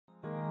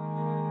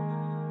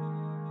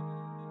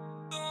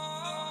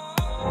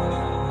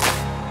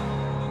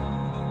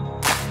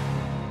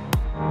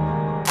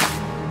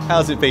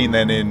How's it been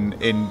then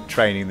in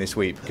training this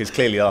week? Because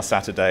clearly last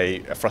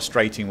Saturday, a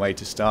frustrating way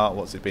to start.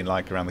 What's it been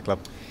like around the club?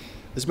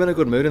 There's been a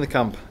good mood in the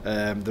camp.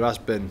 There has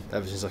been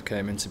ever since I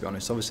came in, to be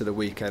honest. Obviously the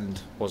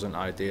weekend wasn't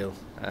ideal.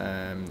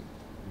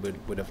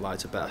 We'd have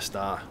liked a better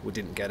start. We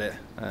didn't get it.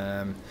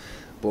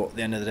 But at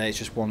the end of the day, it's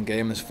just one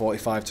game. There's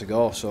 45 to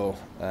go, so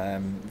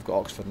we've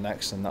got Oxford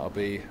next, and that'll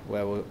be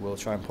where we'll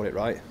try and put it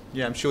right.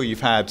 Yeah, I'm sure you've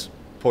had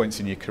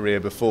points in your career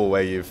before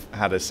where you've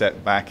had a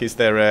setback. Is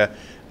there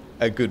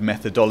a good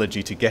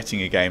methodology to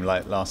getting a game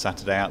like last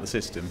Saturday out of the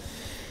system?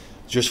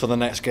 Just for the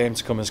next game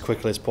to come as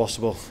quickly as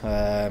possible.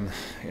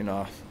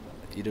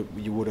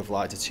 You would have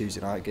liked a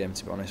Tuesday night game,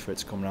 to be honest, for it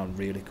to come around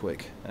really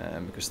quick,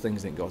 because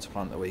things didn't go to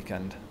plan at the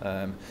weekend.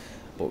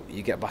 But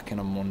you get back in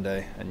on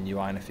Monday and you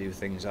iron a few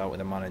things out with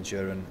the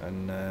manager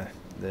and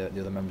the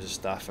other members of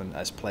staff and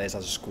as players,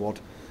 as a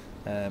squad,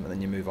 and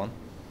then you move on.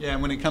 Yeah,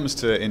 and when it comes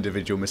to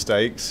individual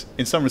mistakes,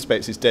 in some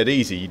respects it's dead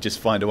easy. You just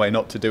find a way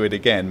not to do it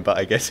again, but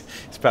I guess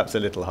it's perhaps a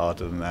little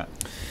harder than that.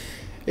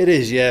 It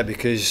is, yeah,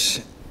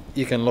 because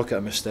you can look at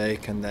a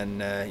mistake and then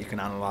you can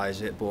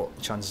analyse it, but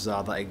chances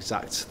are that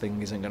exact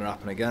thing isn't going to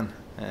happen again.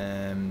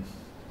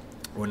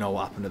 We know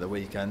what happened at the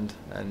weekend,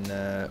 and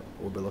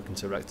we'll be looking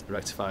to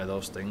rectify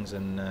those things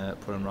and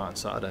put them right on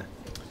Saturday.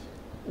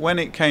 When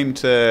it came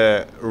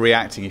to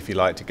reacting, if you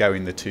like, to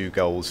going the 2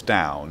 goals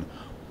down,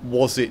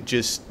 was it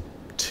just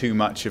too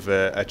much of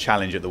a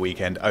challenge at the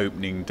weekend,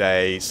 opening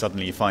day?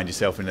 Suddenly you find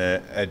yourself in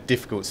a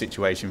difficult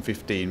situation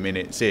 15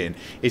 minutes in.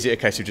 Is it a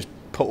case of just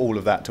put all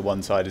of that to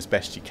one side as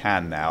best you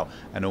can now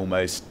and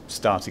almost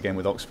start again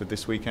with Oxford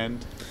this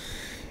weekend?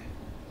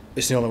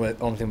 It's the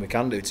only thing we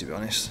can do, to be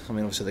honest. I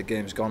mean, obviously the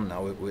game's gone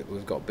now.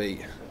 We've got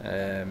beat,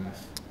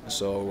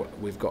 so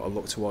we've got to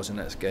look towards the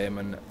next game.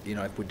 And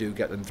if we do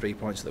get them 3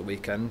 points at the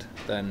weekend,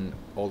 then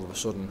all of a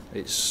sudden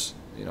it's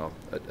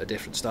a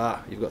different start.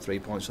 You've got 3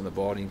 points on the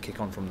board and you can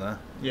kick on from there.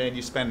 Yeah, and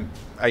you spend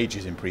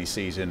ages in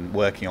pre-season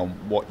working on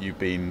what you've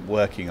been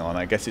working on.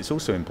 I guess it's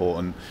also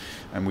important,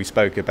 and we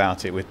spoke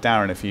about it with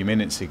Darren a few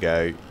minutes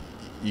ago,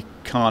 you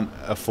can't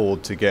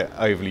afford to get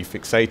overly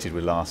fixated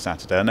with last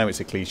Saturday. I know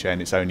it's a cliche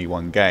and it's only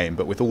one game,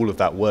 but with all of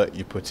that work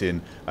you put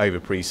in over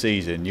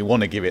pre-season, you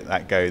want to give it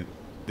that go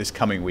this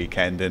coming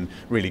weekend and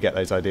really get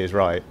those ideas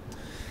right.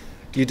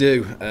 You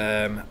do,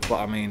 but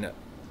I mean,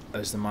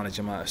 as the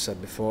manager might have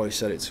said before, he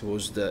said it to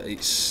us that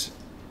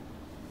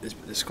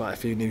there's quite a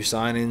few new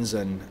signings,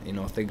 and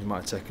things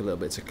might take a little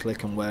bit to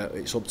click, and where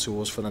it's up to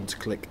us for them to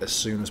click as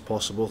soon as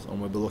possible, and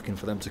we'll be looking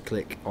for them to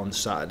click on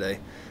Saturday.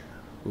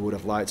 We would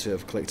have liked to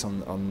have clicked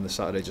on the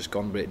Saturday just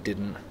gone, but it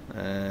didn't.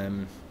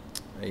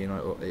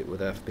 It was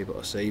there for people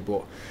to see,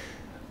 but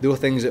there are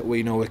things that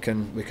we know we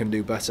can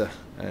do better,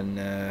 and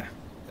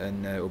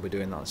we'll be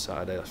doing that on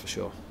Saturday, that's for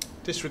sure.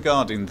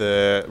 Disregarding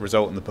the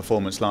result and the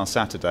performance last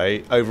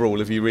Saturday, overall,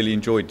 have you really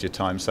enjoyed your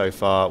time so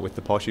far with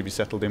the Posh? Have you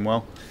settled in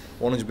well?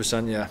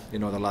 100%, yeah. The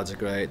lads are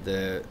great.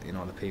 The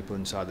people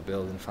inside the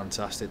building are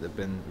fantastic. They've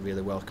been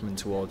really welcoming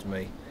towards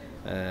me,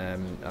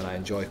 and I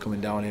enjoy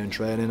coming down here and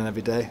training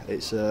every day.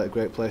 It's a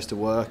great place to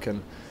work,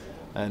 and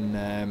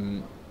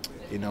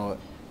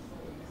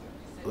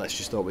let's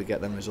just hope we get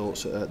them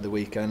results at the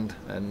weekend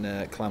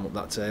and climb up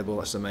that table.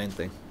 That's the main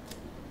thing.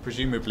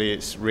 Presumably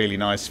it's really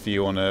nice for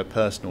you on a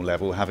personal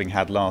level, having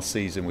had last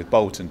season with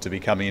Bolton, to be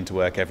coming into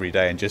work every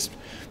day and just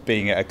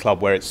being at a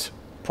club where it's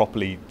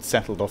properly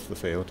settled off the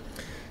field.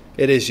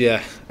 It is,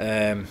 yeah.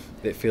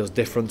 It feels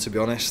different, to be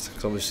honest,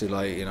 because obviously,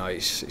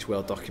 it's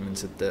well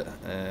documented that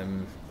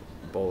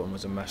Bolton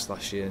was a mess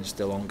last year and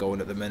still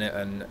ongoing at the minute,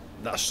 and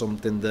that's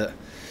something that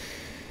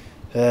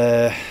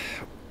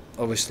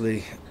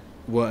obviously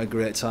weren't a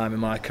great time in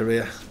my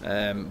career,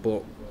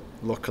 but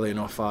luckily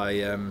enough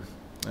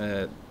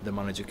the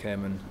manager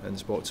came and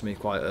spoke to me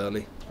quite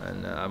early,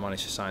 and I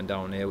managed to sign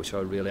down here, which I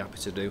was really happy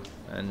to do,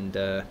 and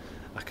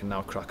I can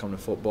now crack on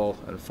with football,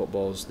 and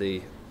football's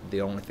the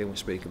only thing we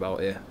speak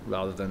about here,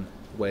 rather than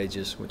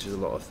wages, which is a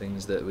lot of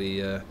things that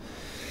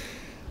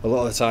a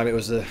lot of the time it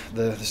was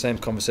the same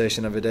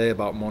conversation every day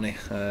about money,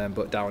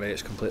 but down here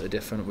it's completely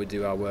different. We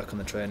do our work on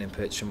the training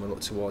pitch and we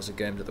look towards the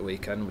games at the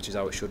weekend, which is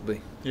how it should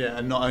be. Yeah,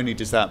 and not only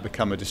does that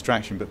become a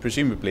distraction, but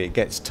presumably it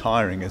gets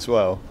tiring as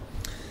well.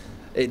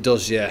 It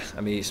does, yeah. I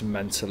mean, it's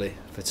mentally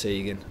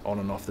fatiguing on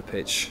and off the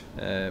pitch.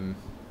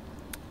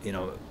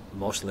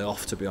 Mostly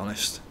off, to be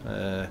honest.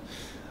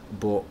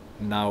 But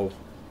now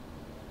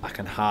I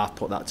can half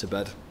put that to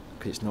bed,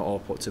 because it's not all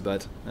put to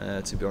bed,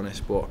 to be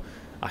honest. But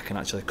I can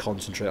actually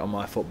concentrate on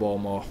my football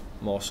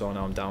more so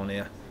now I'm down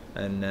here,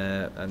 and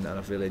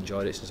I've really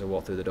enjoyed it since I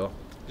walked through the door.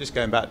 Just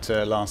going back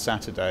to last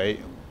Saturday,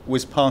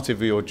 was part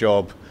of your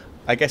job,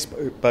 I guess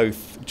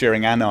both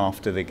during and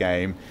after the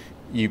game,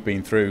 you've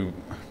been through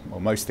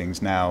most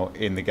things now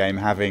in the game,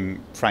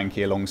 having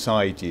Frankie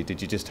alongside you.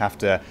 Did you just have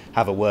to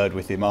have a word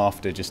with him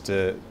after, just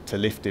to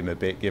lift him a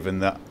bit, given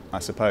that I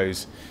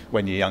suppose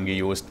when you're younger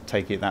you always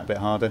take it that bit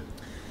harder?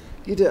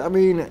 You do. I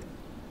mean,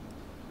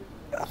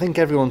 I think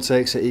everyone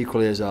takes it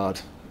equally as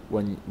hard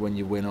when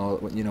you win or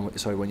when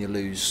you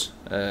lose.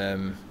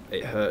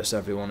 It hurts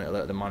everyone. It'll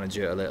hurt the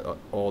manager, it'll hurt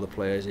all the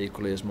players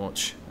equally as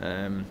much.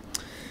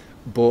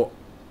 But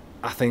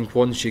I think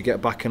once you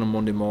get back in on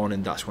Monday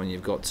morning, that's when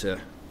you've got to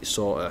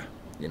sort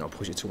of,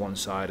 push it to one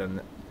side.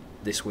 And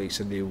this week's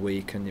a new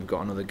week, and you've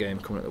got another game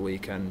coming at the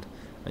weekend,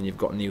 and you've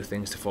got new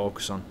things to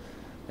focus on.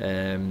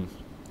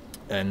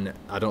 And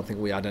I don't think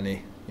we had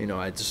any,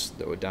 heads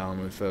that were down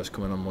when we first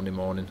come in on Monday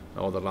morning.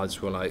 All the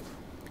lads were like,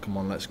 "Come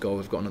on, let's go.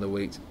 We've got another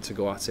week to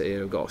go at it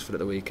here. We've got Oxford at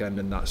the weekend,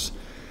 and that's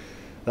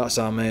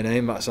our main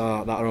aim. That's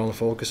our only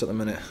focus at the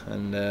minute."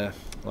 And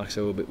like I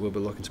said, we'll be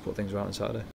looking to put things right on Saturday.